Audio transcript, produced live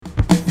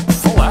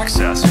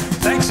access.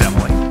 Thanks,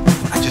 Emily.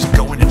 I just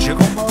go into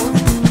jiggle mode.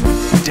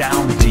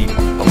 Down deep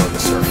below the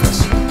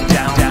surface.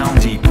 Down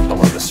deep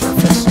below the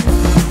surface.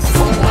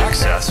 Full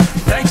access.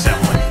 Thanks,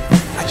 Emily.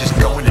 I just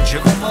go into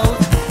jiggle mode.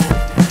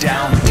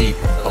 Down deep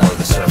below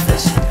the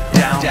surface.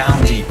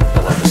 Down deep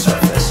below the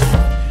surface.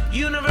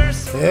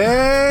 Universe.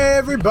 Hey,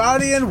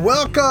 everybody, and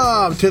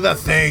welcome to the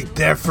Think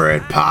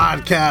Different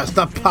podcast,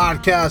 the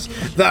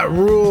podcast that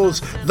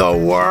rules the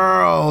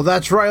world.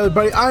 That's right,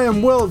 everybody. I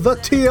am Will, the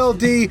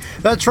TLD.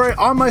 That's right,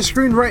 on my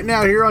screen right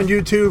now here on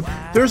YouTube,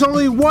 there's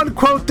only one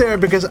quote there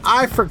because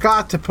I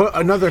forgot to put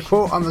another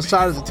quote on the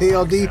side of the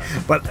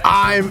TLD, but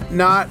I'm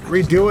not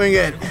redoing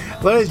it.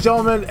 Ladies and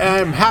gentlemen,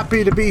 I'm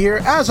happy to be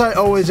here, as I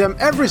always am,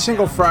 every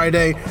single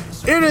Friday.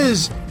 It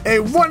is a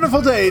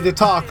wonderful day to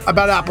talk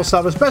about Apple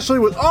stuff, especially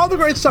with all the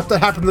great stuff that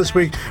happened this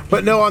week.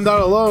 But no, I'm not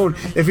alone.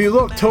 If you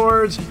look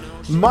towards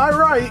my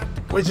right,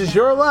 which is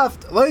your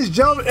left, ladies and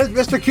gentlemen, it's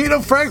Mr.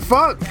 Keto Frank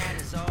Funk.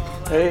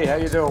 Hey, how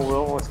you doing,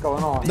 Will? What's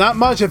going on? Not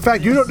much. In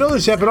fact, you don't know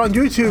this yet, but on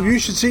YouTube, you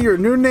should see your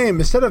new name.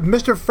 Instead of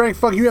Mr. Frank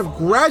Funk, you have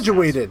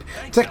graduated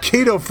to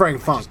Keto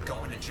Frank Funk.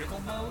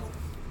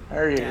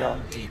 There you go.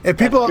 If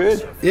people,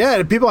 That's good. yeah,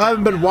 if people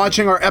haven't been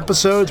watching our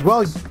episodes,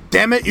 well,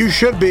 damn it, you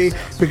should be,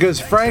 because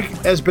Frank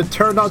has been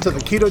turned on to the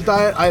keto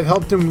diet. I've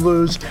helped him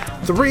lose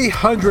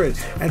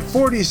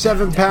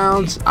 347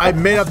 pounds. I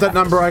made up that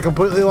number. I'm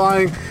completely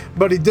lying,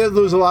 but he did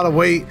lose a lot of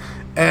weight,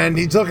 and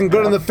he's looking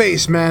good in the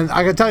face, man.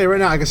 I can tell you right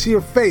now, I can see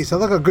your face. I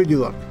look how good you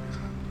look.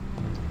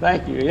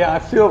 Thank you. Yeah, I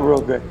feel real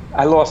good.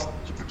 I lost,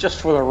 just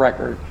for the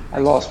record, I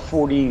lost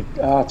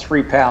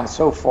 43 pounds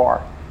so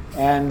far,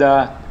 and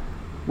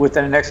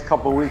within the next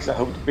couple of weeks, I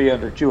hope to be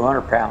under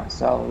 200 pounds.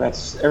 So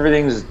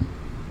everything's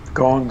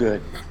going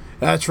good.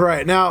 That's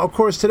right. Now, of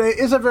course, today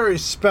is a very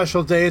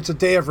special day. It's a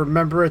day of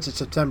remembrance. It's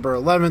September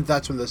 11th.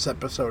 That's when this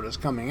episode is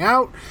coming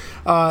out.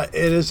 It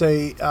is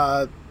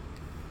a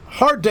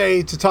hard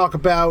day to talk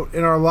about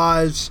in our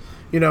lives.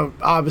 You know,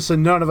 obviously,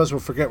 none of us will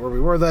forget where we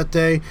were that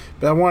day.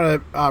 But I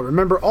want to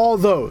remember all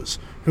those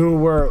who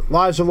were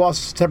lives were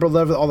lost September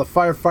 11th, all the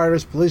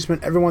firefighters, policemen,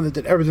 everyone that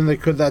did everything they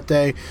could that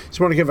day. Just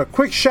want to give a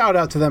quick shout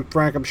out to them,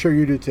 Frank. I'm sure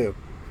you do too.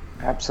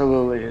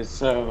 Absolutely.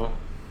 It's a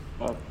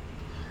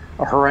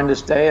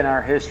horrendous day in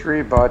our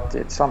history, but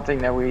it's something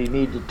that we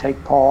need to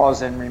take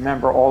pause and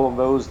remember all of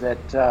those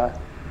that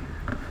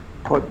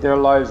put their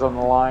lives on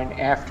the line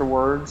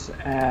afterwards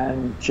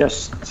and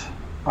just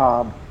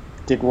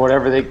did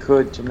whatever they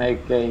could to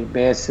make a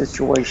bad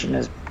situation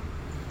as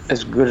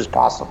good as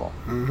possible.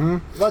 Mm-hmm.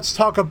 Let's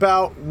talk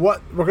about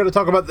what we're going to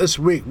talk about this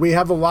week. We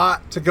have a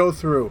lot to go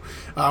through.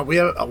 We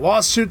have a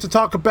lawsuit to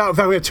talk about. In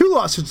fact, we have two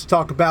lawsuits to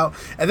talk about.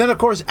 And then, of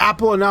course,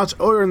 Apple announced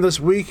earlier in this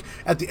week,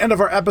 at the end of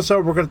our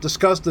episode, we're going to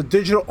discuss the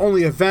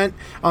digital-only event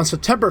on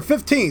September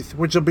 15th,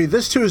 which will be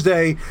this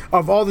Tuesday,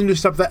 of all the new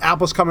stuff that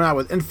Apple's coming out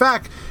with. In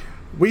fact,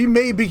 we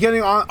may be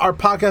getting on our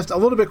podcast a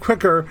little bit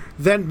quicker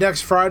than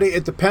next Friday.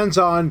 It depends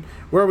on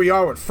where we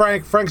are with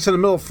Frank. Frank's in the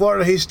middle of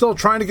Florida. He's still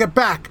trying to get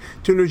back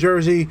to New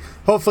Jersey.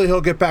 Hopefully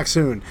he'll get back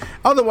soon.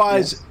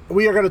 Otherwise, yes,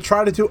 we are going to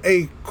try to do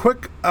a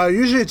quick,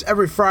 usually it's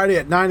every Friday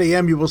at 9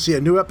 a.m. you will see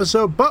a new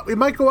episode, but we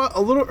might go out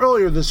a little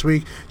earlier this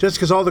week just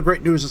because all the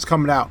great news is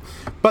coming out.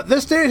 But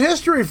this day in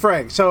history,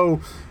 Frank,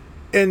 so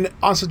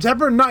on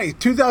September 9th,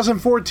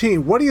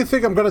 2014, what do you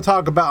think I'm going to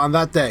talk about on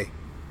that day?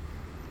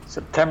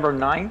 September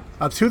 9th?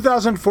 Of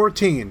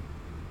 2014.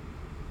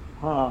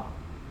 Huh.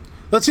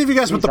 Let's see if you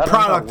guess what the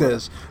product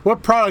is.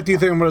 What product do you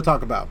think I'm going to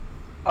talk about?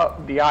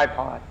 The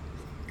iPod.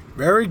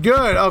 Very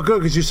good. Oh, good,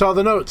 because you saw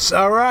the notes.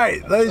 All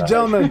right, ladies and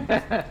gentlemen,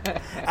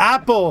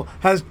 Apple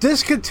has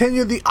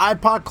discontinued the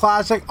iPod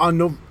Classic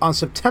on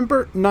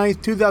September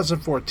 9th,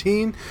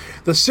 2014.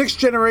 The 6th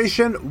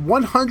generation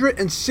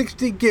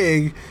 160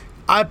 gig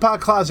iPod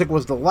Classic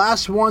was the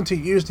last one to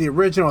use the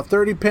original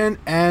 30-pin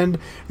and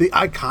the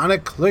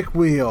iconic click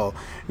wheel.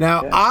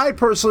 Now, I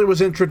personally was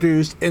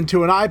introduced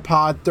into an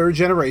iPod 3rd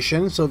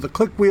generation, so the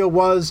click wheel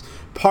was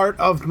part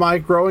of my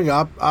growing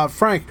up.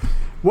 Frank,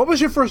 what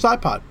was your first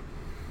iPod?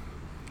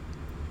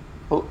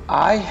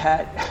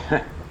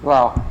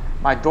 Well,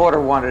 my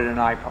daughter wanted an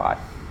iPod,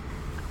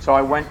 so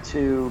I went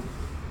to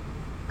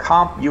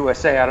Comp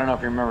USA. I don't know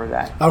if you remember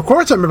that. Of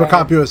course I remember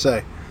Comp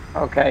USA.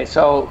 Okay,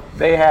 so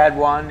they had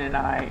one, and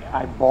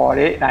I bought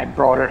it, and I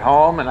brought it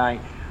home, and I,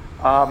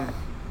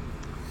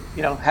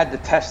 had to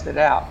test it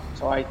out.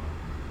 So I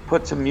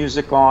put some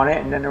music on it,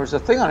 and then there was a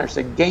thing on there that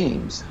said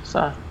games.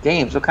 So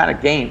games, what kind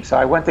of games? So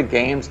I went to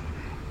games,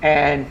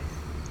 and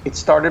it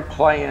started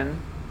playing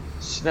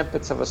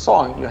snippets of a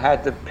song. You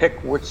had to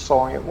pick which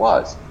song it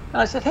was.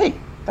 And I said, hey,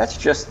 that's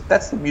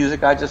the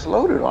music I just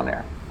loaded on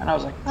there. And I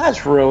was like,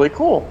 that's really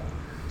cool.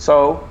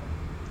 So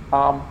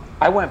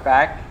I went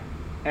back,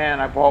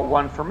 and I bought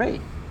one for me.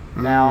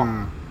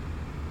 Now,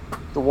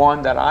 the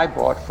one that I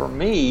bought for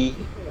me,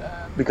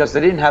 because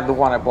they didn't have the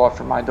one I bought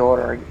for my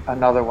daughter,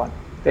 another one.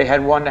 They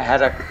had one that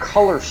had a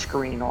color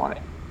screen on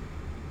it.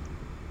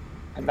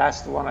 And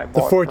that's the one I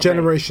bought. The 4th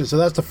generation. So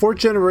that's the 4th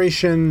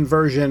generation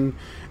version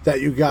that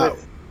you got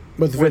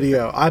with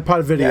video.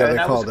 iPod video, they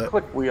called it. That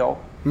was a click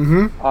wheel.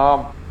 Mm-hmm.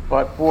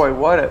 But boy,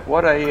 what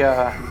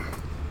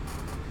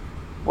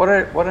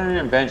an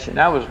invention!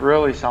 That was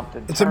really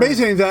something. It's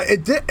amazing that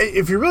it did.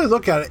 If you really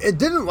look at it, it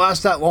didn't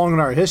last that long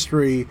in our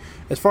history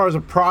as far as a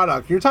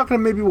product. You're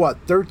talking maybe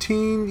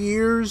 13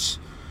 years.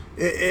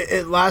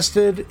 It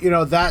lasted,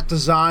 that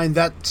design,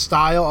 that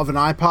style of an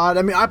iPod.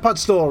 I mean,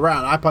 iPod's still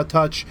around. iPod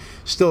Touch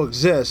still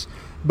exists.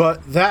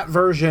 But that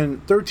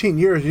version, 13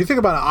 years, you think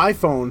about an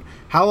iPhone,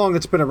 how long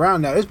it's been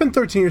around now. It's been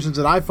 13 years since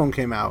an iPhone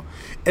came out.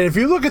 And if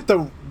you look at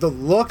the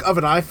look of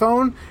an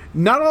iPhone,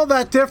 not all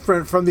that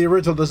different from the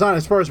original design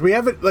as far as we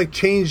haven't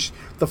changed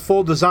the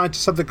full design to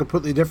something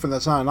completely different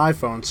that's not an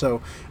iPhone.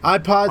 So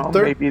iPod...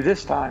 maybe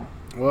this time.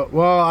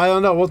 Well, I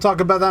don't know. We'll talk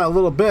about that in a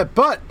little bit.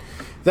 But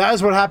that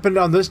is what happened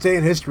on this day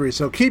in history.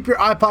 So keep your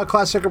iPod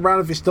Classic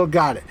around if you still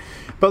got it.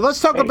 But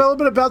let's talk a little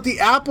bit about the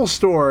Apple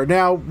Store.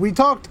 Now, we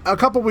talked a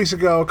couple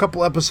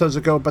episodes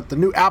ago, about the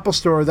new Apple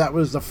Store. That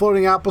was the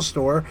floating Apple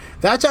Store.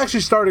 That's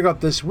actually starting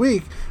up this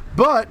week.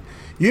 But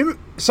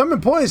some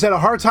employees had a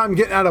hard time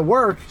getting out of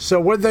work. So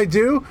what did they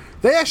do?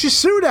 They actually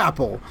sued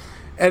Apple.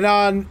 And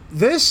on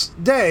this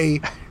day,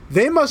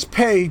 they must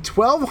pay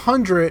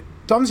 12,000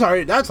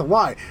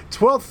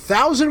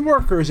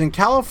 workers in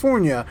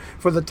California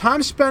for the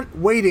time spent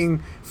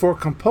waiting for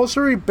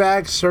compulsory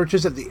bag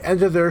searches at the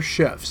end of their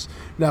shifts.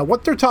 Now,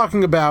 what they're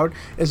talking about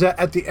is that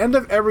at the end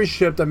of every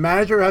shift, the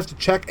manager has to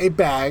check a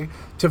bag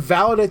to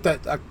validate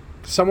that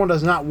someone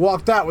has not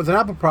walked out with an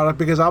Apple product,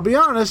 because I'll be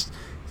honest,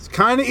 it's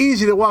kind of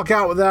easy to walk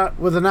out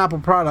with an Apple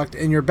product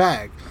in your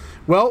bag.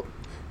 Well,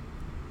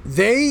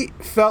 they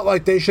felt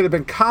like they should have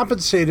been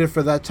compensated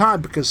for that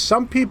time, because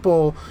some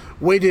people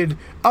waited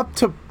up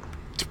to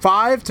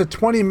 5 to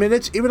 20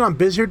 minutes, even on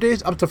busier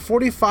days, up to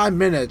 45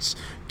 minutes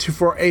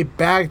for a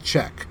bag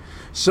check.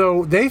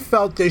 So they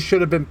felt they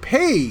should have been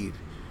paid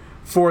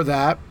for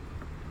that.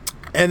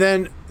 And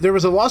then there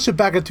was a lawsuit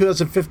back in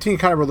 2015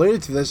 kind of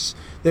related to this.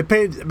 They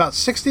paid about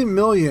 $60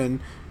 million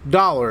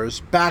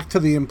back to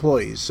the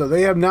employees. So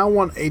they have now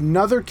won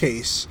another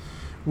case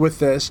with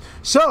this.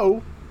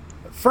 So,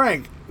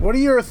 Frank, what are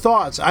your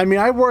thoughts? I mean,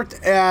 I worked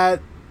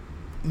at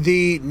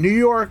the New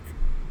York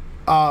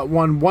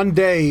one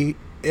day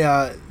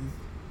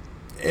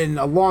in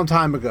a long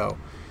time ago,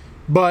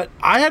 but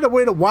I had to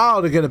wait a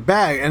while to get a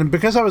bag, and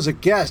because I was a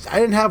guest, I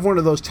didn't have one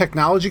of those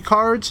technology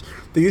cards.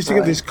 They used to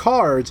give these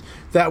cards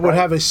that would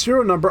have a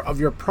serial number of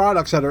your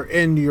products that are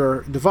in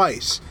your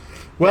device.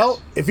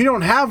 Well, if you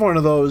don't have one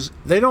of those,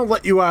 they don't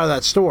let you out of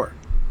that store.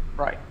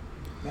 Right.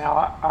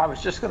 Now, I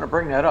was just going to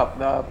bring that up.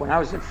 When I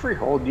was at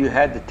Freehold, you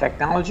had the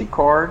technology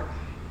card,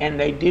 and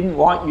they didn't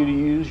want you to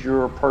use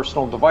your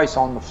personal device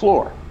on the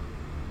floor.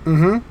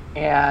 Mm-hmm.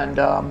 And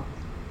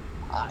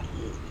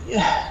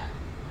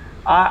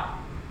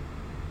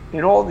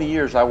in all the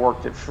years I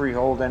worked at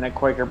Freehold and at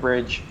Quaker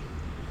Bridge,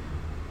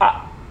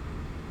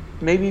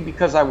 maybe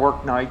because I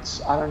worked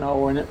nights, I don't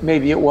know, and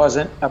maybe it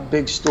wasn't a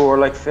big store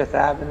like Fifth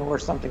Avenue or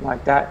something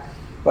like that,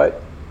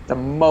 but the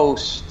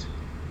most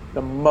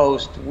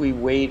we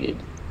waited,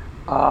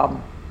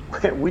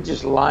 we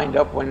just lined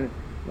up when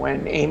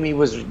Amy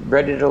was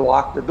ready to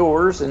lock the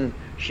doors, and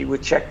she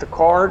would check the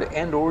card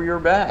and or your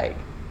bag.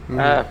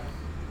 Mm-hmm.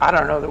 I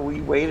don't know that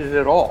we waited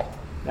at all.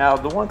 Now,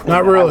 the one thing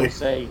I would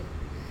say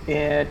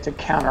to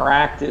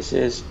counteract this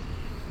is,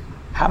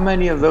 how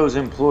many of those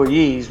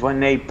employees, when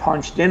they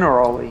punched in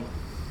early,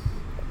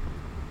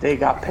 they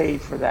got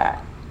paid for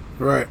that?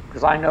 Right.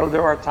 Because I know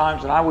there are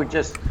times when I would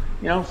just,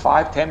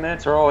 5-10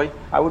 minutes early,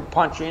 I would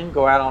punch in,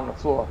 go out on the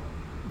floor.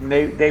 And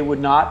they would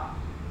not,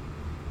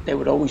 they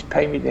would always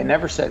pay me. They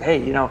never said,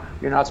 hey, you're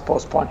not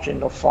supposed to punch in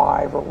till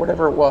 5 or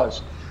whatever it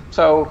was.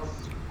 So,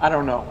 I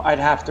don't know. I'd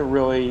have to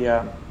really,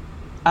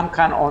 I'm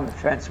kind of on the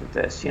fence with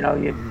this.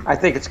 I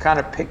think it's kind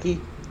of picky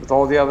with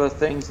all the other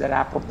things that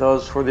Apple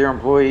does for their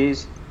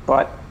employees.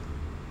 But,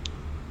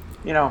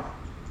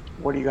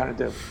 what are you going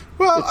to do?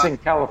 Well, it's in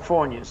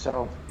California,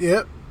 so.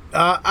 Yep.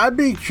 I'd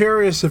be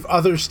curious if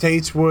other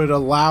states would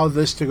allow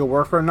this to go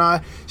work or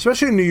not,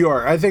 especially in New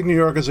York. I think New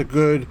York is a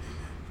good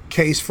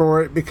case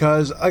for it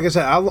because, like I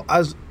said,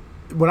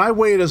 when I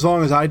waited as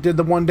long as I did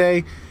the one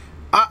day,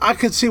 I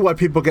could see why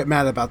people get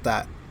mad about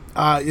that.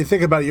 You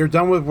think about it, you're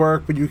done with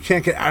work, but you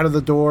can't get out of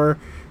the door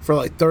for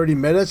like 30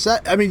 minutes.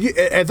 If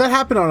that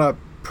happened on a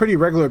pretty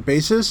regular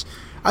basis,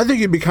 I think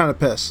you'd be kind of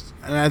pissed.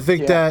 And I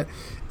think that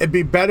it'd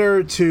be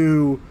better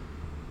to,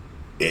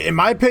 in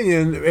my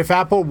opinion, if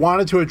Apple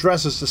wanted to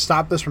address this to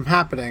stop this from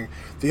happening,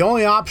 the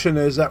only option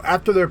is that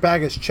after their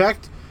bag is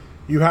checked,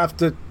 you have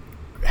to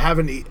have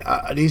an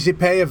Easy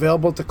Pay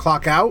available to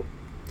clock out,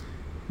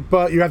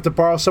 but you have to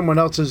borrow someone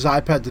else's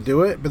iPad to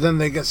do it, but then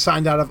they get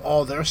signed out of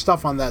all their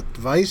stuff on that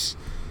device.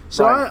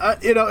 So, right.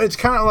 It's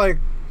kind of like,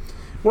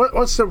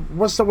 what's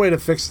the way to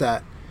fix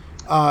that?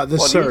 Search. The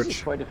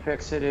easiest way to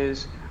fix it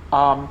is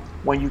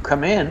when you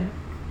come in,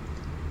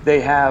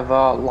 they have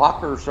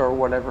lockers or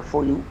whatever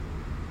for you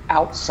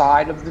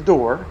outside of the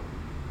door,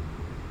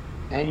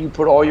 and you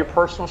put all your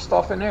personal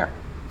stuff in there.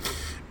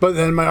 But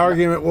then my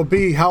argument will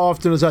be, how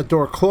often is that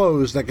door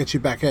closed that gets you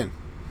back in?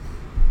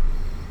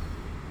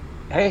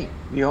 Hey,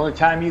 the only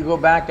time you go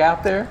back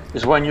out there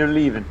is when you're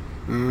leaving.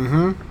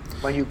 Mm-hmm.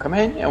 When you come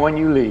in and when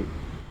you leave.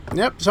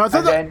 Yep. So I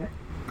thought And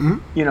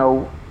then, you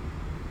know,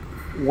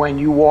 when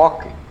you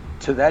walk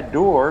to that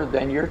door,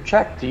 then you're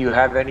checked. Do you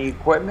have any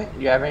equipment?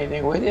 Do you have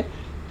anything with you?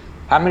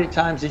 How many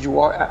times did you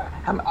walk?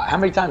 How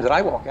many times did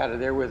I walk out of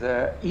there with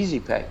Easy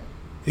Pay?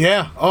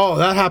 Yeah. Oh,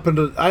 that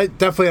happened. I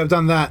definitely have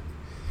done that.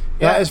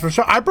 Yeah. That is for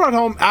sure. I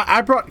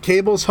brought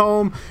cables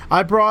home.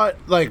 I brought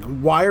like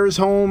wires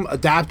home,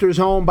 adapters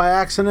home by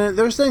accident.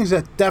 There's things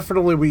that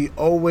definitely we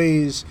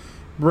always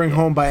bring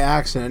home by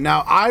accident.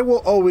 Now, I will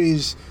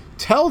always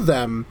tell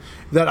them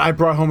that I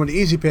brought home an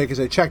Easy Pay because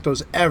they check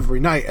those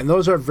every night, and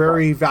those are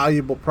very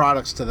valuable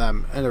products to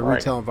them in a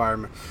retail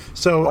environment.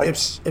 So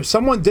if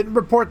someone didn't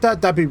report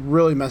that, that'd be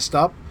really messed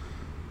up.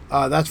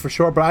 That's for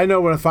sure. But I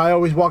know if I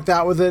always walked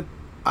out with it,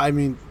 I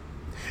mean,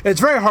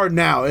 it's very hard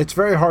now. It's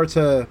very hard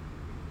to.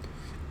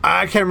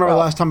 I can't remember the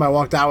last time I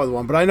walked out with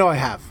one, but I know I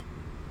have.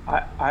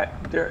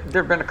 There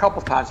have been a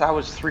couple times I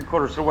was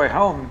 3/4 of the way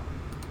home,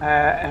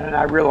 and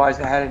I realized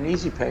I had an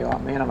Easy Pay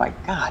on me, and I'm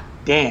like, God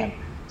damn.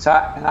 So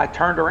I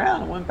turned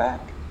around and went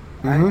back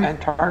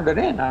and turned it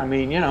in. I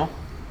mean, you know,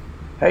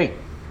 hey,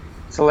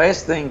 it's the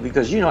last thing,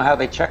 because you know how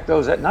they check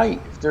those at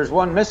night. If there's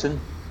one missing,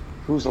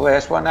 who's the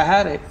last one that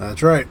had it?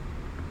 That's right.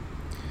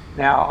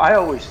 Now, I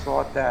always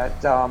thought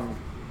that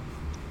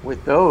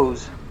with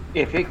those,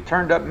 if it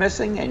turned up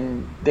missing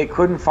and they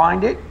couldn't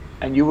find it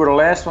and you were the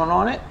last one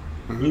on it,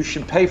 you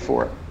should pay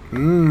for it.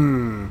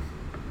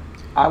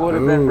 I would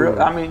have been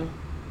real. I mean,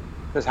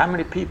 because how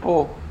many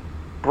people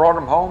brought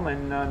them home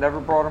and never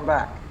brought them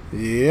back?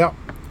 Yep.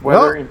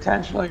 Whether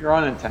intentionally or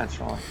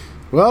unintentionally.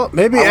 Well,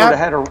 maybe I would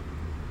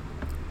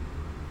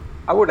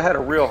have had a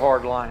real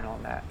hard line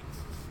on that.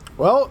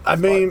 Well, I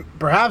mean,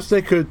 perhaps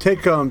they could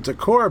take them to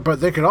court,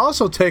 but they could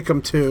also take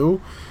them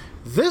to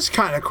this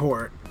kind of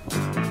court.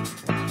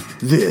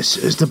 This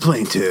is the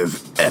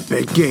plaintiff,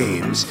 Epic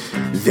Games.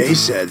 They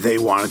said they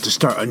wanted to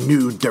start a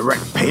new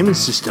direct payment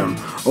system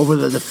over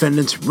the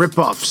defendant's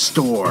ripoff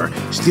store,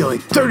 stealing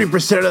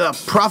 30% of the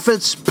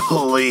profits,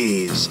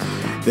 please.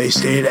 They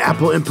stated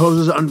Apple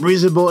imposes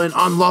unreasonable and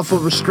unlawful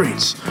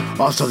restraints.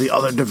 Also, the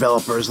other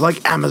developers,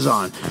 like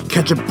Amazon,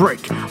 catch a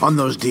break on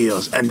those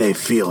deals, and they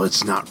feel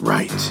it's not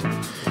right.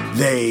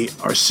 They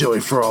are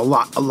suing for a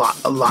lot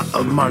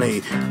of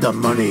money, the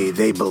money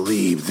they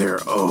believe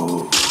they're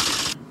owed.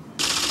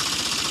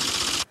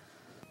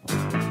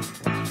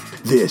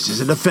 This is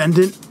a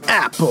defendant,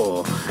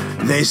 Apple.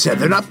 They said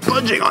they're not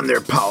budging on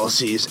their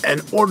policies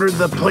and ordered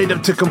the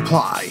plaintiff to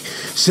comply.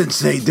 Since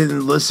they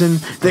didn't listen,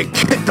 they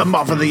kicked them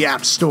off of the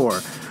App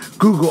Store.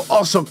 Google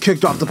also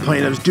kicked off the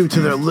plaintiffs due to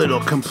their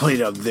little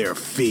complaint of their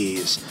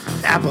fees.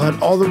 Apple had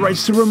all the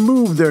rights to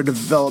remove their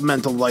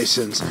developmental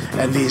license,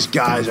 and these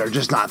guys are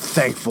just not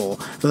thankful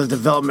for the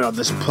development of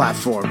this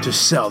platform to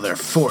sell their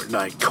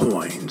Fortnite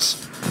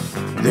coins.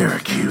 They're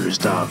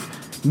accused of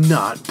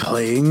not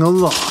playing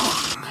along.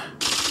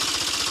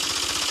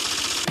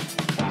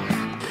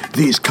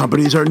 These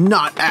companies are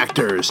not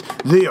actors.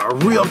 They are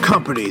real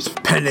companies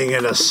pending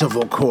in a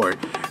civil court.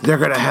 They're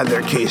going to have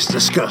their case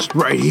discussed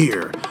right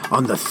here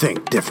on the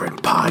Think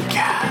Different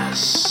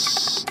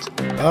podcast.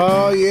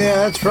 Oh, yeah,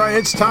 that's right.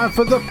 It's time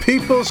for the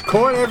People's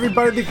Court,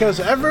 everybody,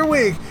 because every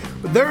week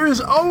there is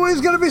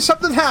always going to be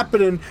something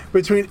happening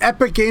between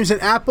Epic Games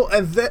and Apple.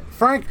 And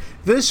Frank,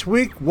 this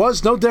week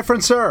was no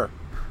different, sir.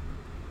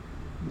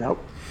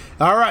 Nope.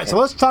 All right, so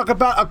let's talk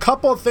about a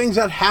couple of things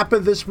that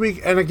happened this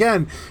week. And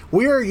again,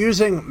 we are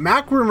using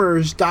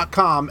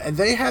MacRumors.com, and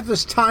they have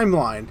this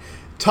timeline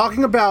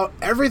talking about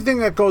everything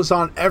that goes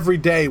on every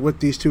day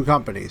with these two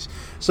companies.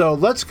 So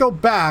let's go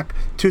back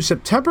to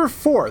September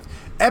 4th.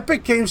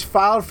 Epic Games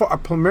filed for a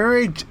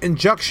preliminary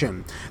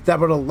injunction that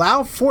would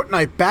allow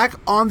Fortnite back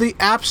on the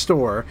App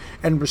Store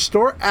and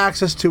restore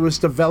access to its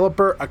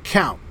developer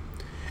account.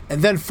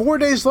 And then 4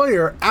 days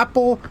later,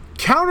 Apple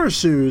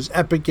countersues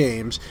Epic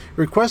Games,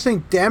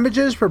 requesting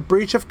damages for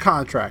breach of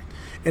contract.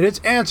 In its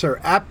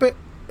answer, Apple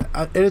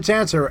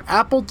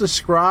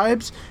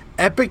describes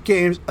Epic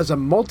Games as a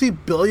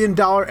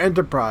multi-billion-dollar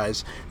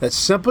enterprise that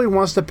simply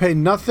wants to pay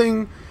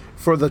nothing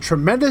for the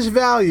tremendous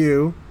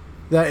value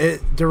that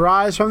it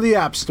derives from the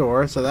App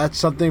Store. So that's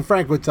something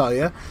Frank would tell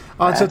you.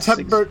 On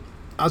September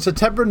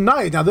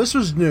 9th, now this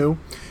was new,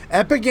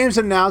 Epic Games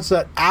announced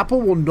that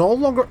Apple will no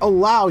longer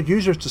allow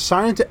users to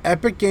sign into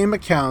Epic Game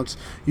accounts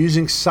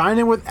using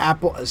Sign-In with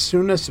Apple as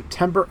soon as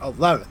September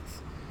 11th.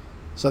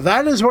 So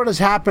that is what has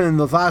happened in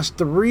the last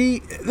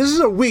this is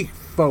a week,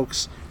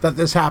 folks, that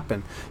this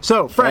happened.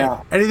 So,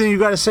 Frank, anything you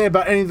got to say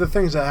about any of the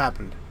things that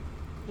happened?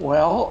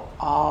 Well,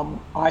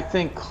 I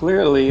think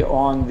clearly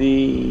on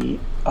the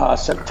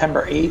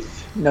September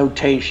 8th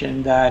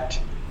notation that,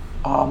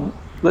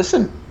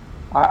 listen,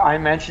 I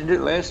mentioned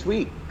it last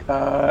week.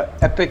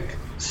 Epic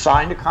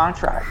signed a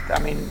contract. I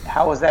mean,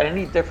 how is that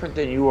any different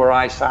than you or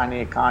I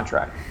signing a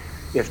contract?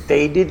 If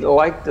they didn't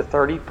like the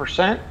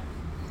 30%,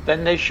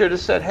 then they should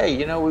have said, hey,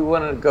 we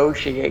want to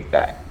negotiate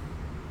that.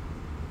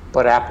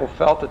 But Apple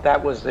felt that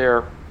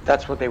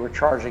that's what they were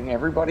charging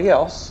everybody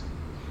else.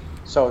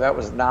 So that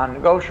was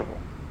non-negotiable.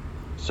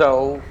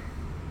 So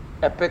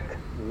Epic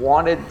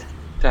wanted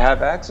to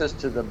have access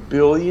to the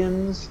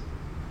billions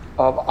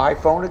of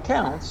iPhone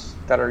accounts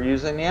that are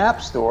using the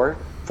App Store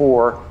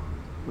for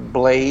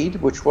Blade,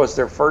 which was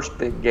their first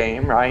big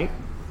game, right?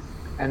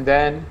 And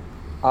then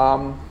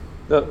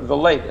the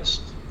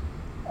latest,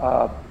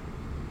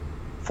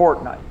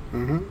 Fortnite.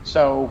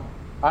 So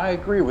I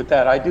agree with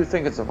that. I do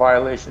think it's a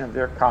violation of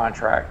their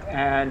contract.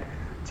 And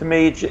to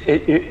me,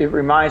 it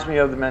reminds me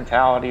of the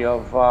mentality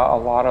of a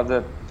lot of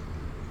the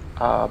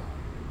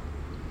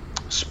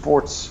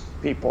sports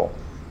people.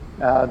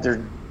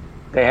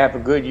 They have a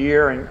good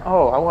year and,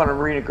 I want to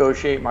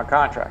renegotiate my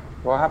contract.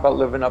 Well, how about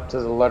living up to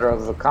the letter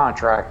of the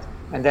contract?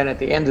 And then at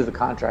the end of the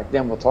contract,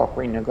 then we'll talk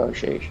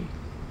renegotiation.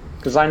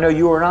 Because I know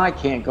you and I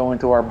can't go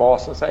into our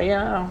boss and say,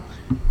 I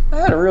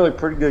had a really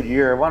pretty good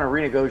year. I want to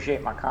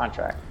renegotiate my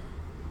contract.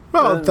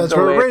 Well, that's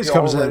where a raise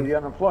comes in. The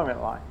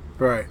unemployment line.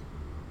 Right.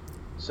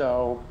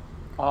 So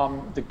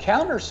the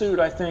countersuit,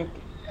 I think,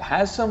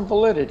 has some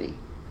validity.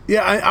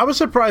 Yeah, I was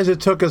surprised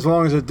it took as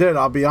long as it did,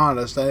 I'll be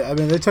honest. I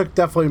mean, they took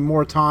definitely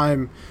more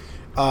time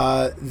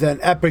than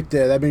Epic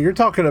did. I mean, you're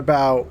talking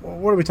about,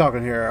 what are we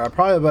talking here?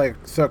 Probably like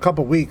a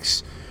couple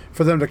weeks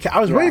for them to. I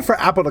was waiting for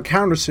Apple to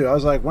countersue. I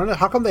was like,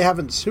 how come they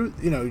haven't sued?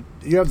 You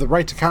have the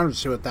right to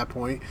countersue at that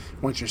point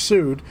once you're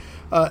sued,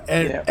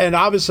 and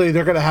obviously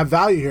they're going to have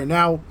value here.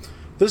 Now,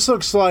 this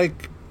looks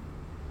like,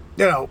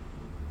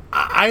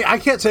 I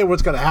can't say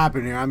what's going to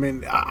happen here. I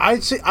mean, I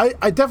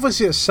definitely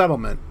see a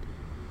settlement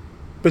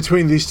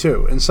between these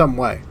two in some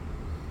way.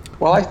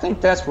 Well, I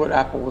think that's what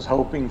Apple was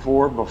hoping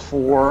for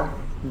before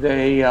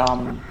they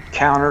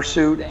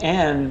countersued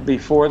and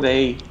before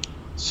they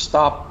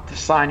stopped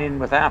signing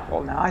with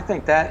Apple. Now, I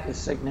think that is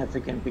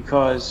significant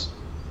because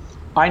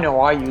I know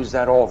I use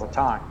that all the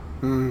time.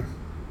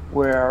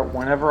 Where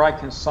whenever I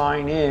can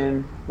sign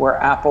in, where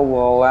Apple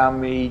will allow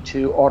me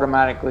to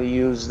automatically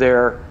use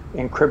their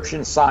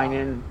encryption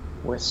sign-in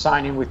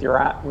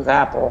with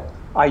Apple,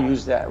 I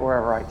use that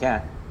wherever I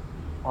can.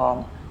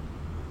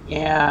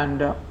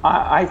 And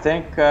I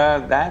think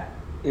that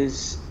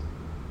is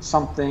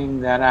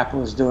something that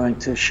Apple is doing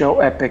to show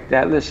Epic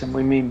that, listen,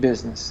 we mean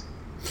business.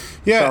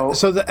 Yeah,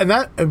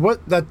 and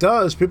what that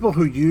does, people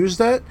who use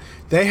that,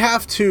 they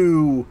have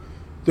to,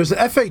 there's an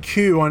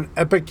FAQ on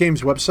Epic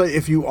Games website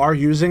if you are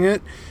using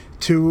it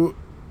to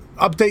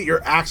update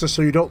your access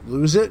so you don't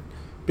lose it,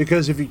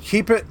 because if you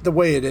keep it the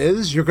way it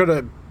is, you're going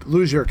to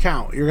lose your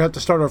account. You're going to have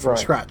to start over from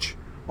scratch.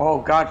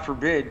 Oh, God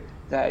forbid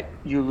that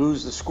you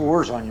lose the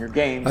scores on your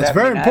game. That's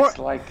very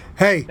important.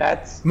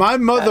 My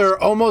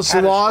mother almost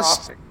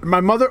lost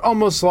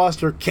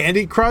her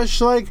Candy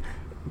Crush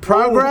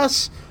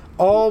progress.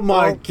 Oh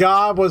my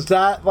God, was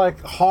that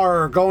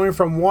horror going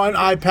from one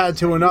iPad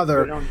to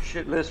another? Been on the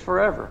shit list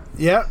forever.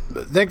 Yep.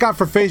 Thank God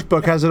for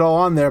Facebook has it all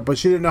on there, but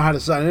she didn't know how to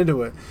sign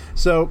into it.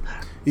 So,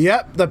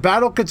 yep, the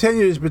battle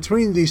continues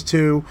between these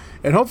two,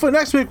 and hopefully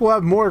next week we'll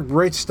have more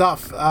great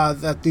stuff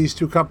that these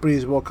two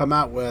companies will come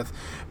out with.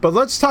 But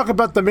let's talk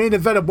about the main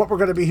event of what we're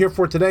going to be here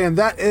for today, and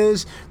that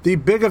is the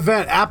big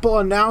event. Apple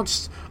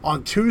announced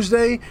on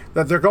Tuesday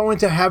that they're going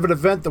to have an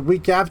event the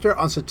week after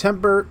on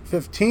September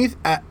 15th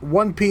at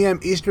 1 p.m.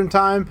 Eastern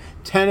Time,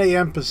 10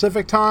 a.m.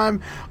 Pacific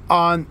Time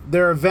on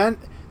their event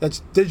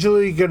that's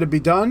digitally going to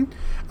be done.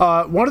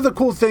 One of the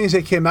cool things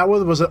they came out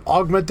with was an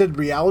augmented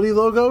reality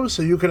logo,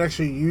 so you can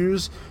actually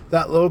use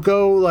that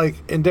logo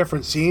in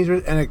different scenes,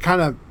 and it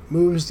kind of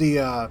moves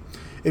the...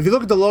 if you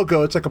look at the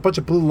logo, it's like a bunch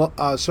of blue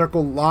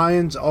circle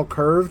lines all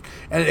curved,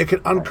 and it can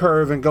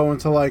uncurve and go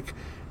into like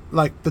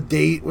the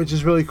date, which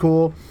is really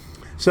cool.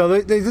 So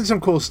they did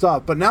some cool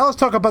stuff. But now let's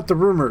talk about the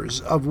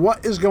rumors of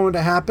what is going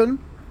to happen.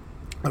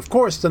 Of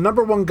course, the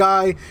number one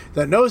guy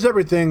that knows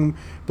everything,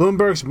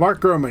 Bloomberg's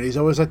Mark Gurman. He's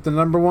always the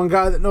number one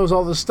guy that knows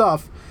all this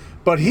stuff.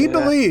 But he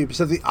believes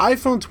that the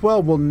iPhone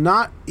 12 will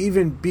not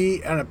even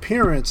be an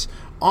appearance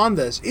on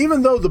this,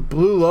 even though the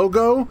blue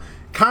logo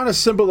kind of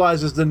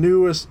symbolizes the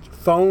newest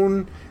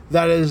phone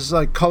that is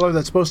color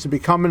that's supposed to be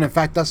coming. In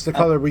fact, that's the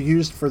color we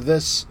used for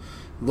this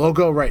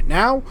logo right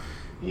now.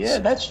 Yeah,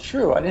 that's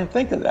true. I didn't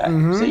think of that.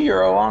 See,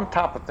 you're on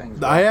top of things.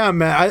 Bro. I am,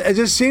 man. It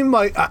just seemed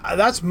like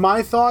that's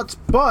my thoughts,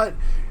 but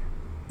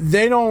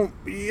they don't.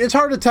 It's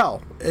hard to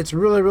tell. It's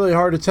really, really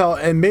hard to tell.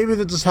 And maybe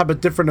they'll just have a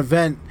different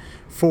event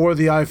for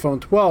the iPhone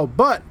 12.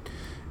 But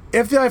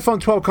if the iPhone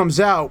 12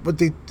 comes out with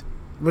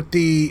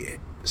the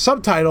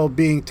subtitle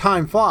being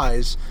 "Time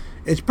Flies,"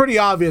 it's pretty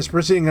obvious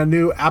we're seeing a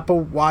new Apple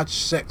Watch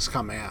 6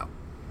 coming out.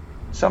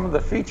 Some of the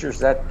features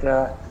that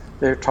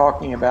they're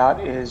talking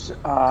about is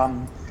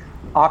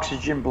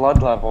oxygen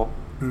blood level,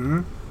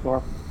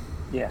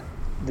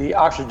 the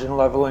oxygen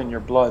level in your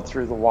blood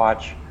through the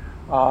watch,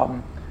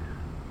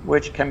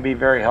 which can be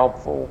very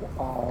helpful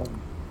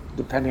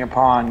depending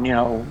upon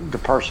the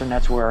person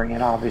that's wearing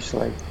it,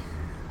 obviously.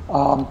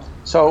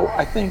 So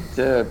I think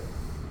the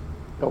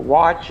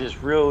watch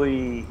is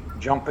really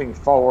jumping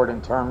forward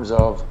in terms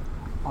of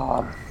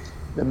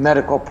the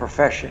medical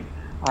profession.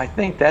 I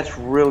think that's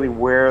really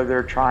where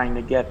they're trying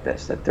to get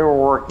this, that they're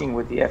working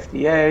with the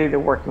FDA, they're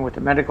working with the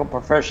medical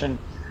profession,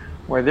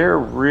 where they're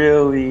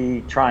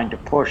really trying to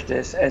push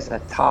this as a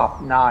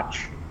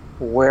top-notch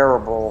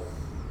wearable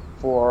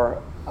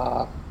for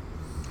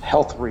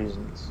health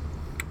reasons,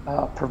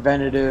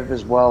 preventative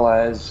as well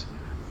as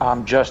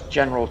just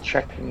general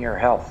checking your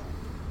health.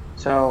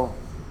 So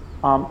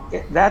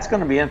that's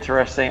going to be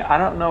interesting. I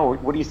don't know.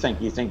 What do you think?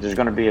 Do you think there's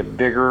going to be a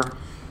bigger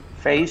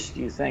face?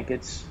 Do you think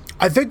it's...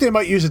 I think they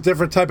might use a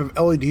different type of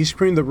LED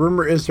screen. The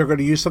rumor is they're going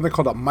to use something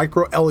called a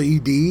micro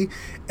LED,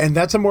 and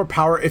that's a more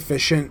power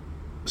efficient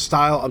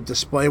style of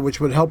display, which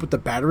would help with the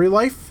battery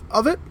life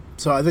of it.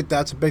 So I think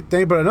that's a big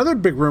thing. But another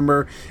big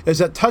rumor is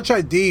that Touch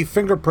ID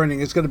fingerprinting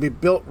is going to be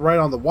built right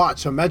on the watch.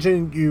 So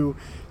imagine you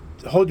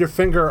hold your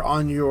finger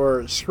on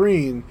your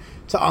screen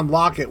to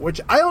unlock it, which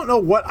I don't know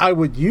what I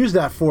would use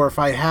that for if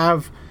I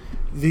have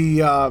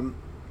the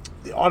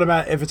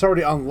automatic, if it's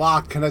already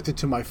unlocked, connected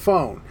to my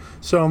phone.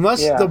 So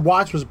unless the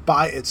watch was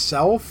by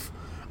itself,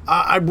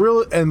 I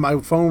really, and my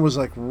phone was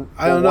like,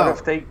 I don't know. What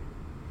if they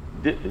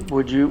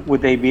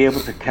would they be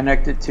able to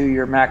connect it to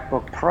your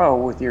MacBook Pro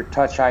with your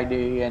Touch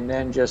ID and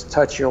then just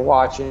touch your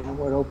watch and it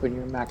would open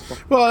your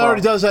MacBook Well, it Pro?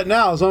 already does that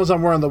now. As long as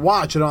I'm wearing the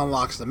watch, it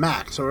unlocks the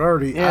Mac. So it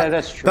already...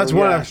 that's true. That's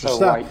one extra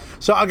step.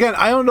 So again,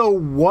 I don't know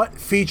what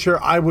feature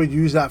I would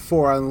use that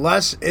for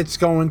unless it's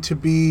going to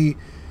be...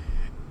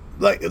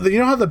 Like, you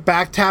know how the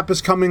back tap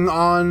is coming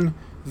on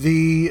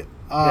the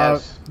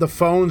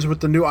phones with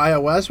the new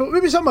iOS? Well,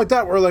 maybe something like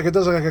that where like it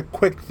does like a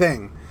quick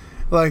thing.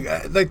 Like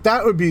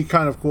that would be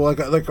kind of cool,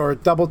 like or a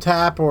double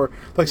tap or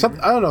like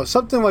something. I don't know,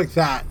 something like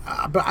that.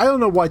 But I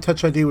don't know why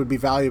Touch ID would be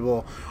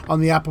valuable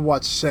on the Apple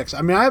Watch 6.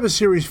 I mean, I have a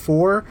Series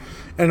 4,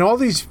 and all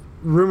these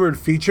rumored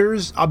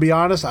features. I'll be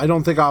honest, I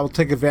don't think I'll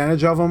take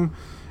advantage of them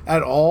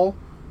at all.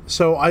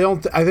 So I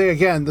don't. I think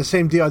again the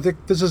same deal. I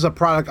think this is a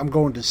product I'm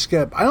going to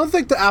skip. I don't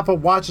think the Apple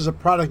Watch is a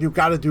product you've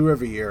got to do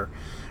every year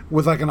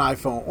with like an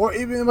iPhone or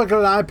even like an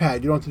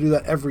iPad. You don't have to do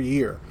that every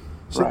year.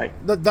 So right.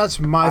 That's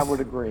my... I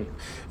would agree.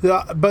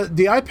 But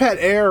the iPad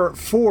Air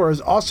 4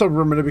 is also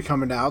rumored to be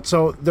coming out.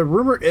 So the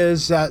rumor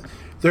is that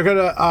they're going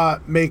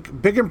to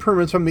make big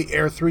improvements from the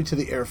Air 3 to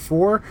the Air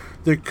 4.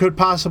 They could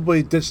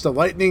possibly ditch the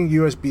Lightning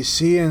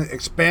USB-C and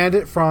expand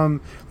it from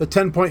the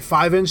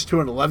 10.5-inch to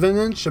an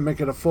 11-inch and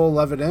make it a full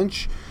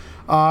 11-inch.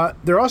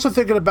 They're also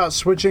thinking about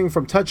switching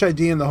from Touch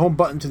ID and the home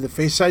button to the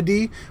Face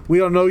ID. We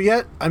don't know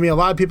yet. I mean, a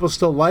lot of people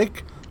still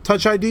like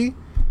Touch ID.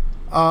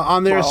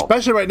 On there,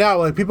 especially right now,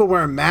 like people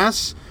wearing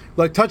masks,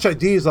 like Touch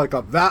ID is like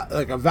a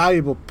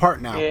valuable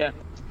part now. Yeah,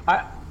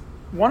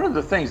 one of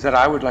the things that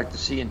I would like to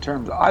see in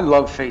terms of, I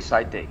love Face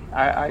ID,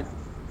 I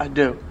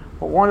do,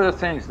 but one of the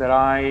things that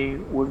I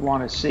would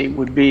want to see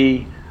would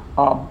be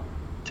to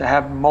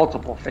have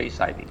multiple Face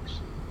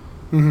IDs.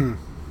 Mm-hmm.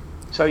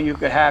 So you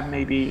could have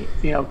maybe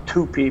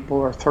 2 people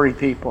or 3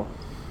 people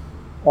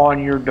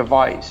on your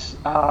device,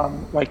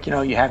 like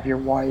you have your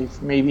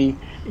wife, maybe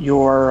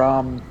your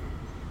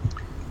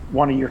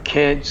one of your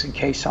kids in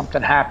case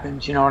something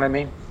happens, you know what I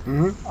mean?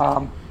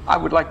 Mm-hmm. I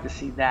would like to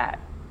see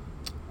that.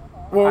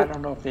 Well, I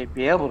don't know if they'd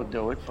be able to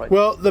do it, but...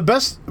 Well, the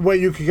best way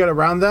you could get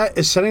around that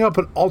is setting up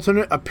an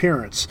alternate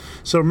appearance.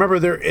 So remember,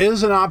 there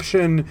is an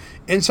option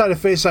inside of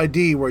Face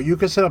ID where you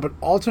can set up an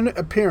alternate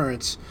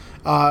appearance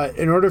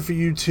in order for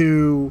you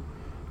to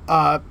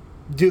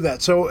do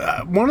that. So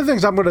one of the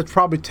things I'm going to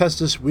probably test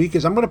this week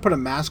is I'm going to put a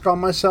mask on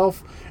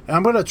myself and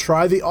I'm going to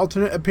try the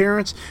alternate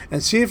appearance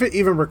and see if it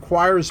even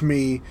requires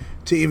me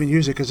to even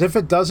use it. Because if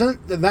it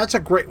doesn't, then that's a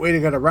great way to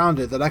get around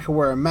it, that I could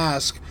wear a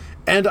mask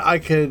and I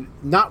could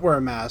not wear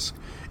a mask.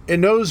 It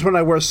knows when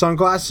I wear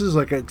sunglasses,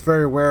 like it's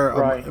very aware,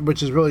 right.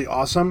 Which is really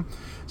awesome.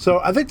 So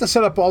I think to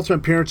set up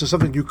alternate appearance is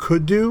something you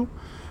could do.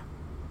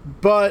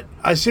 But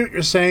I see what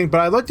you're saying,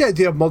 but I like the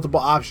idea of multiple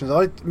options.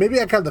 Maybe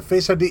I could have the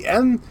Face ID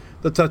and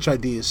the Touch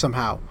ID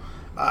somehow.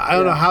 I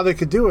don't know how they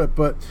could do it,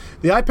 but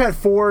the iPad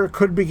 4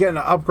 could be getting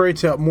an upgrade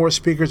to more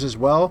speakers as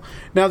well.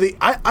 Now,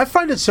 I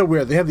find it so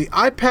weird. They have the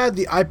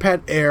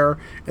iPad Air,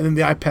 and then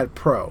the iPad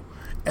Pro.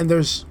 And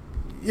there's,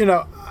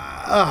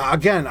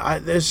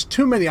 there's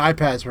too many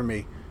iPads for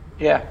me.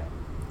 Yeah,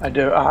 I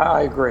do.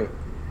 I agree.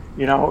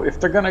 If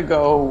they're going to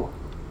go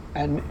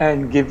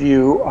and give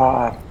you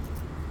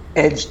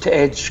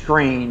edge-to-edge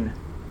screen,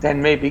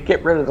 then maybe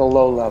get rid of the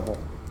low level.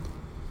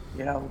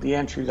 The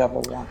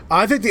entry-level one.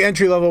 I think the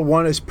entry-level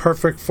one is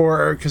perfect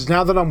because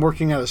now that I'm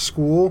working at a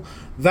school,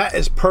 that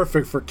is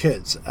perfect for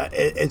kids.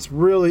 It's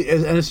really,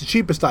 and it's the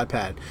cheapest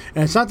iPad.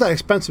 And it's not that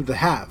expensive to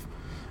have,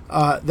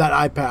 that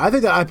iPad. I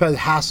think that iPad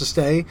has to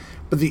stay,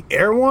 but the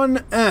Air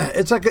one,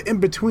 it's like an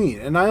in-between.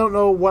 And I don't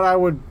know what I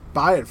would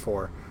buy it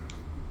for.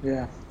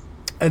 Yeah.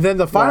 And then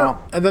the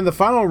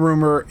final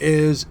rumor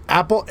is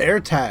Apple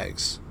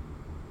AirTags.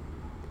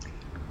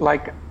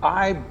 Like,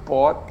 I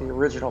bought the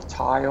original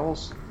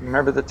tiles.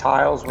 Remember the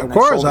tiles when of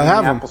course, they sold I in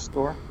have the them. Apple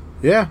Store?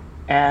 Yeah.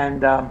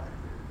 And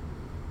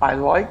I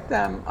liked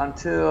them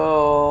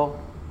until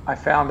I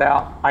found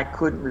out I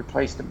couldn't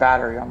replace the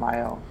battery on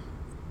my own.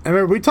 I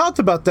remember we talked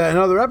about that in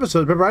other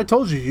episodes. Remember I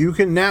told you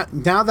can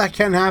now that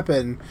can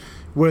happen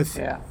with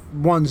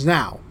ones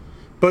now.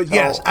 But so,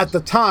 yes, at the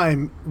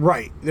time,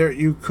 right, there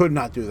you could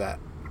not do that.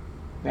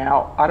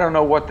 Now, I don't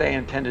know what they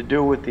intend to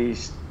do with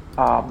these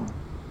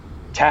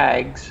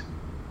tags.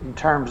 in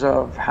terms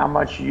of how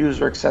much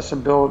user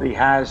accessibility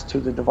has to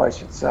the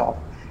device itself,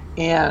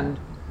 and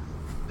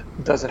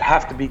does it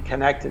have to be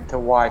connected to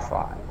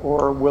Wi-Fi,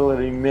 or will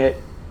it emit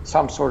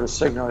some sort of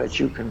signal that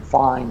you can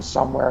find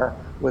somewhere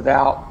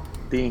without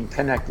being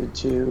connected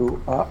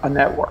to a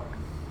network?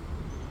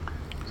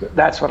 So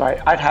that's what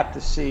I'd have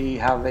to see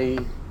how they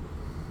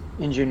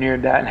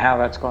engineered that and how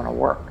that's going to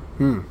work.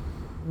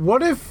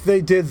 What if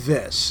they did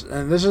this?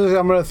 And this is,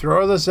 I'm going to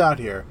throw this out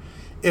here.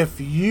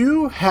 If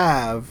you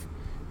have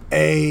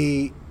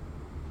a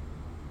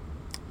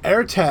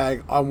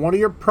AirTag on one of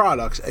your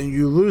products and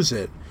you lose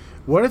it,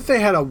 what if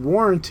they had a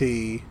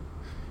warranty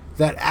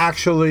that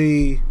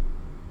actually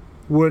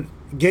would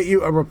get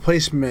you a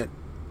replacement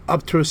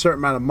up to a certain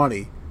amount of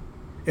money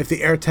if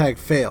the AirTag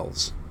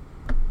fails?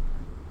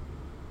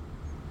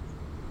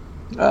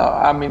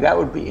 I mean, that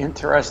would be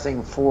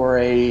interesting for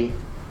a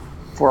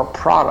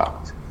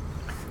product.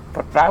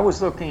 But I was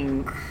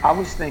thinking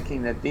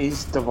that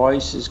these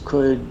devices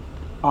could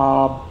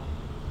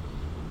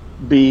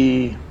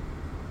be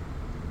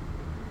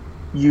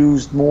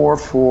used more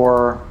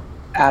for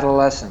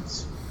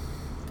adolescents.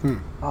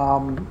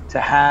 To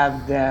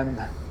have them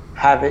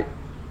have it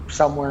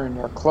somewhere in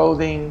their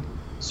clothing,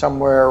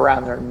 somewhere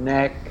around their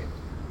neck,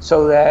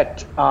 so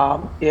that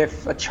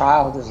if a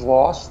child is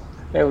lost,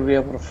 they would be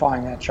able to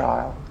find that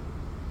child.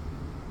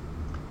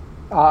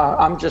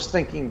 I'm just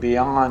thinking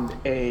beyond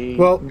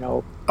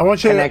I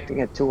want you connecting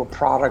it to a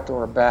product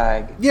or a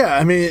bag. Yeah,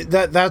 I mean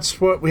that's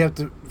what we have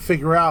to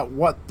figure out,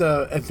 what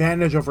the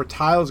advantage over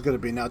Tile is going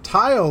to be. Now,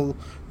 Tile,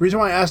 reason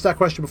why I asked that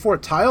question before,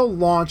 Tile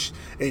launched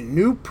a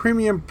new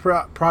premium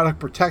product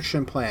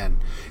protection plan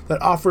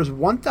that offers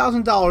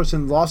 $1,000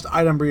 in lost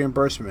item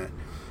reimbursement.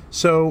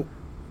 So,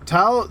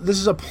 Tile, this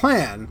is a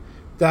plan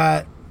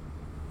that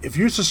if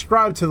you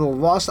subscribe to the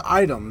lost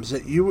items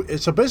that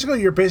so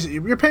basically you're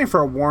paying for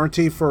a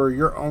warranty for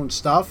your own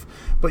stuff,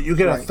 but you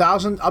get up to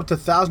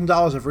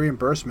 $1,000 of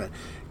reimbursement.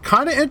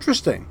 Kind of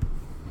interesting,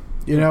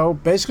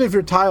 Basically, if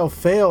your Tile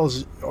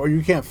fails or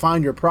you can't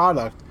find your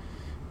product,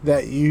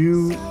 that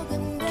you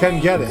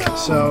can get it.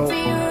 So,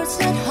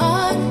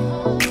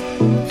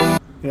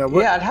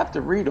 I'd have to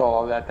read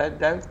all of that.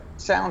 That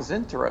sounds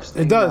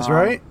interesting. It does,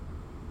 right?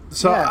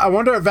 So I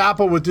wonder if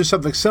Apple would do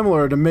something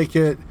similar to make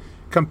it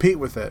compete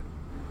with it.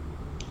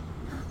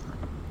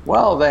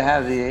 Well, they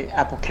have the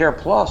Apple Care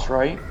Plus,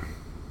 right?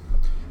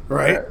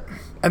 Right.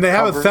 And they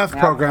have a theft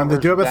program. They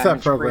do have a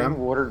theft program.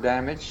 Water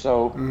damage.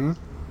 So,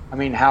 I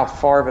mean, how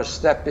far of a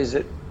step is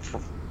it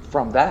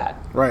from that?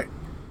 Right.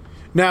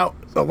 Now,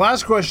 the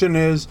last question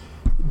is,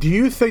 do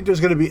you think there's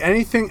going to be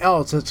anything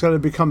else that's going to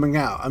be coming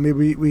out? I mean,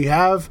 we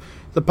have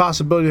the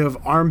possibility of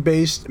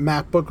ARM-based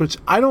MacBook, which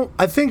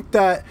I think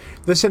that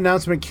this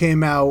announcement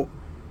came out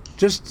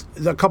just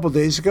a couple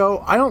days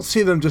ago. I don't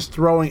see them just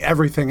throwing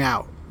everything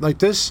out like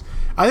this.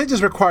 I think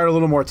this required a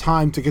little more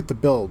time to get the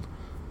build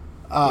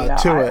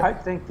to it. I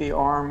think the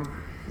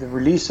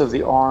release of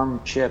the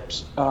ARM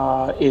chips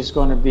is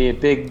going to be a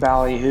big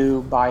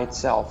ballyhoo by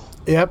itself.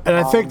 Yep, and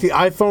I think the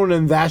iPhone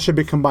and that should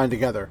be combined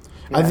together.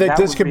 Yeah, I think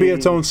this could be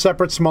its own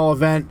separate small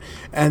event,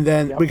 and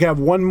then we can have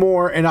one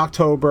more in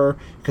October,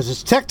 because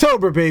it's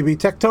Techtober, baby.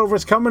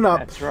 Techtober's coming up.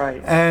 That's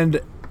right.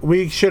 And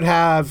we should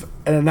have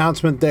an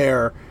announcement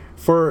there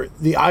for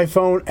the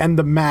iPhone and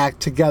the Mac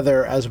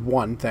together as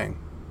one thing.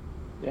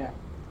 Yeah.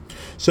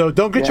 So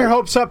don't get your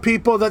hopes up,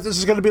 people, that this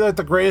is going to be like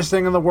the greatest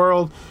thing in the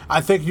world.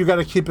 I think you got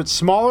to keep it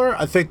smaller.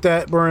 I think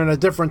that we're in a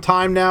different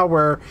time now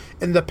where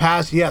in the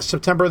past,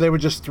 September, they would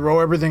just throw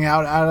everything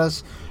out at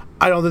us.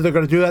 I don't think they're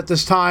going to do that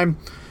this time.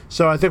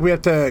 So I think we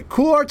have to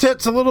cool our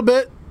tits a little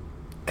bit,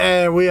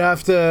 and we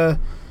have to...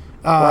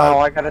 well,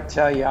 I got to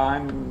tell you,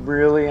 I'm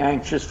really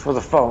anxious for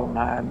the phone.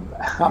 I'm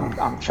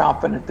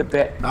chomping at the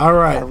bit. All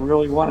right. I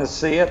really want to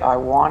see it. I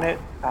want it.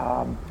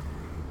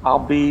 I'll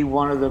be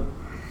one of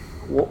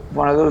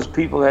those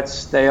people that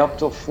stay up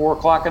till 4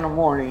 o'clock in the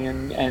morning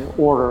and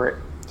order it.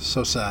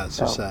 So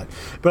sad.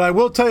 But I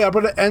will tell you, I'm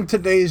going to end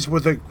today's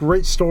with a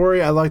great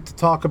story I like to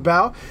talk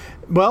about.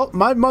 Well,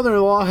 my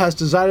mother-in-law has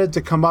decided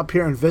to come up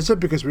here and visit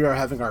because we are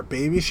having our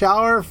baby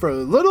shower for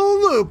little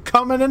Luke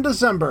coming in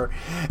December.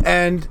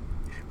 And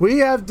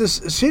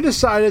she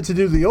decided to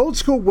do the old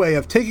school way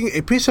of taking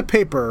a piece of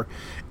paper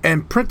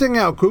and printing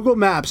out Google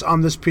Maps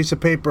on this piece of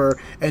paper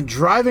and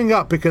driving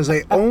up, because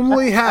they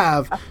only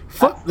have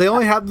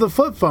the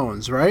flip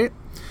phones, right?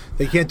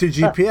 They can't do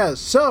GPS.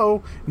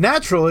 So,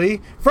 naturally,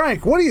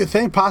 Frank, what do you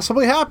think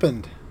possibly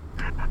happened?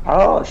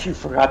 Oh, she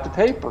forgot the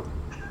paper.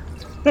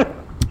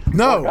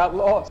 No. Got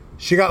lost.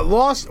 She got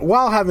lost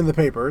while having the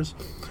papers.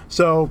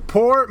 So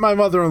poor my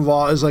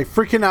mother-in-law is like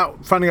freaking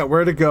out, finding out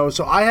where to go.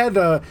 So I had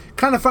to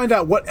kind of find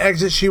out what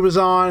exit she was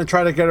on and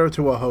try to get her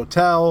to a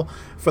hotel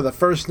for the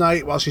first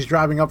night while she's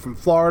driving up from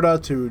Florida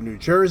to New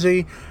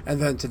Jersey.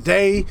 And then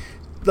today,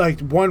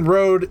 like, one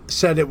road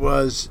said it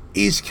was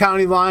East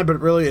County line, but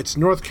really it's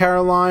North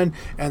Carolina,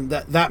 and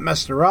that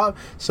messed her up.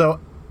 So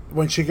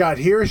when she got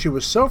here, she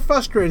was so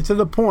frustrated to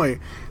the point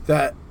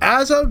that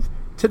as of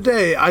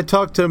today, I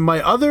talked to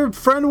my other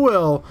friend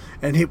Will,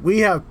 and we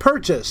have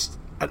purchased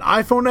an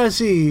iPhone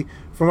SE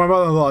for my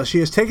mother-in-law. She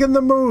has taken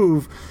the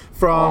move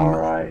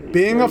from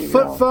being a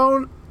flip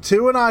phone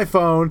to an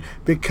iPhone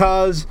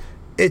because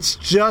it's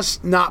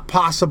just not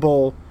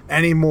possible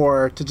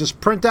anymore to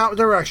just print out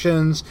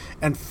directions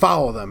and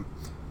follow them.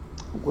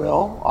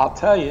 Well, I'll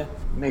tell you,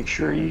 make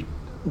sure you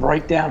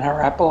write down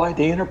her Apple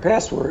ID and her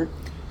password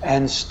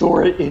and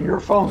store it in your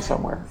phone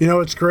somewhere. You know,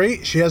 it's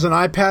great. She has an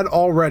iPad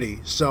already,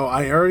 so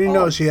I already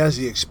know she has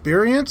the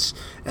experience,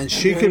 and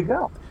she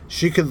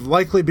could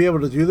likely be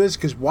able to do this,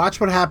 because watch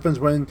what happens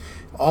when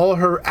all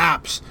her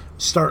apps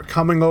start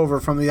coming over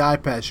from the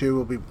iPad. She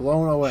will be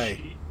blown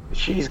away.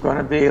 She's going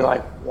to be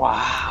like,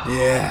 wow.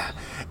 Yeah.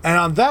 And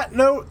on that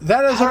note,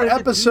 that is our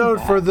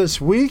episode for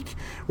this week.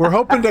 We're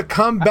hoping to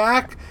come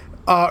back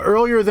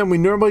earlier than we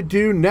normally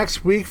do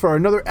next week for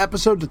another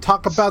episode to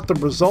talk about the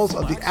results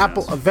of the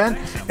Apple event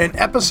in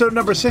episode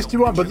number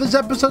 61. But this is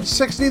episode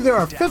 60. There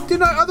are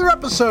 59 other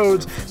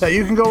episodes that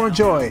you can go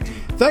enjoy.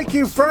 Thank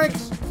you, Frank.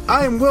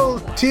 I am Will,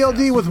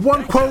 TLD, with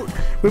one quote.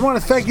 We want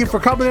to thank you for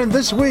coming in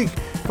this week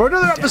for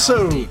another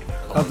episode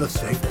of the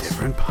Think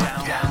Different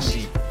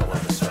podcast.